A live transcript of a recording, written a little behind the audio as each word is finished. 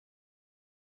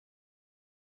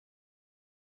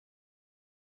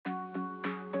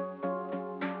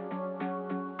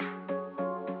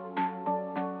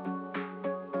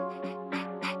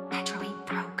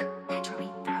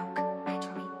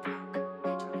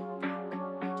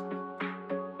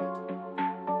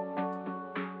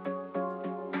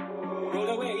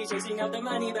ROLDAWAY, chasing out the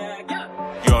money bag. Yeah.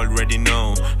 You already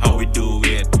know how we do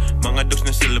it. Mga dogs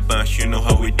na sa labas, you know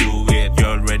how we do it. You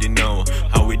already know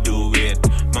how we do it.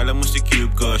 Mala mo si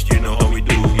Cube cause you know how we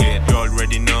do it. You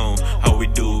already know how we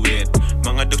do it.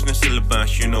 Mga dogs na sa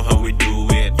labas, you know how we do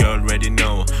it. You already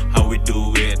know how we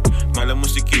do it. Mala mo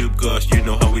si Cube cause you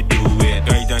know how we do it.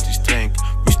 Guidance is strength,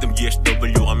 wisdom GSW.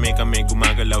 Kami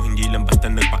gumagalaw, hindi lang basta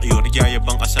nagpa-cure.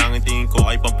 Nagyayabang kasangin, tingin ko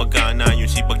ay pampagana. Yung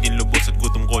sipag nilubos at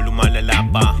gutom ko lumalala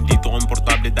pa. Hindi to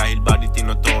komportable dahil body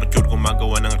tinotorture.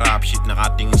 Gumagawa ng rap shit,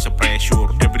 nakatingin sa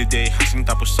pressure. Everyday hustling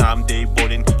tapos someday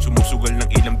ballin'. Sumusugal ng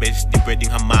ilang beses, di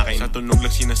pwedeng hamakin. Sa tunog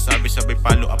lang sinasabi, sabay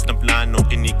follow up ng plano.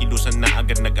 Kinikilusan na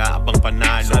agad, nag-aabang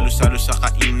panalo. Salo-salo sa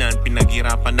kainan,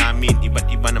 pinaghirapan namin.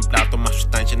 Iba't iba ng plato,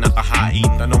 masustansya na kahain.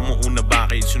 Tanong mo una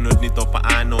bakit, sunod nito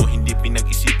paano. Hindi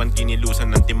pinag-isipan,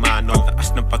 kinilusan ng timano.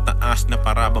 Taas ng pataas na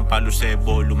parabang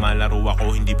palusebo. Lumalaro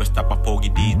ako, hindi basta papogi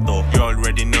dito. You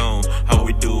already know how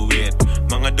we do it.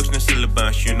 Mga dogs na sa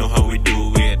labas, you know how we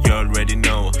do it. You already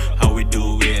know how we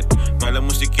do it. Mala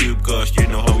mo si Cube cause you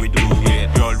know how we do it.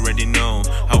 You already know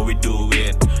how we do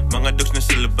it. Mga dogs na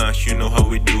sa labas, you know how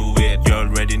we do it. You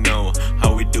already know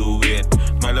how we do it.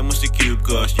 Mala mo si Cube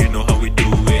cause you know how we do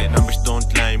it. Numbers don't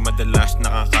lie, madalas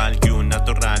nakakalkyo.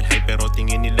 Natural high pero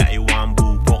tingin nila ay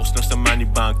wambu. Focus lang sa money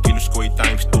bag, kilos ko ay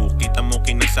times 2. Kita mo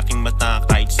kinasaking mata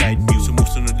kahit side view.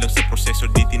 Sumusunod lang sa proseso,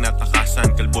 di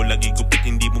tinatakasan. Kalbo lagi gupit,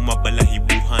 hindi mo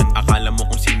mabalahibuhan. Akala mo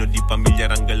kung sino, di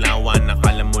pamilyar ang galawan.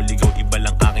 Akala mo ligaw, iba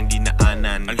lang aking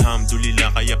dinaanan.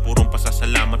 Alhamdulillah, kaya purong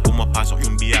pasasalamat. Pumapasok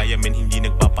yung biyaya, men hindi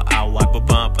nagpapaawat.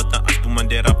 Baba pataas,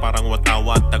 tumandera parang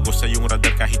watawat. Tagos sa yung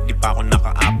radar kahit di pa ako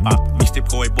nakaapak. Mixtape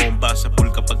ko ay bomba sa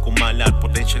pool kapag kumalat.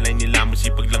 Potential ay nila,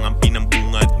 masipag lang ang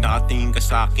pinambungat. Nakatingin ka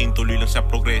sa akin, tuloy lang sa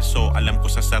progreso. Alam ko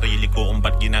sa sarili ko kung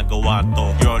ba't ginagawa to.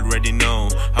 You already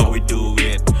know how we do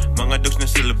it. Mga dogs na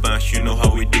sa labas, you know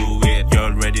how we do it.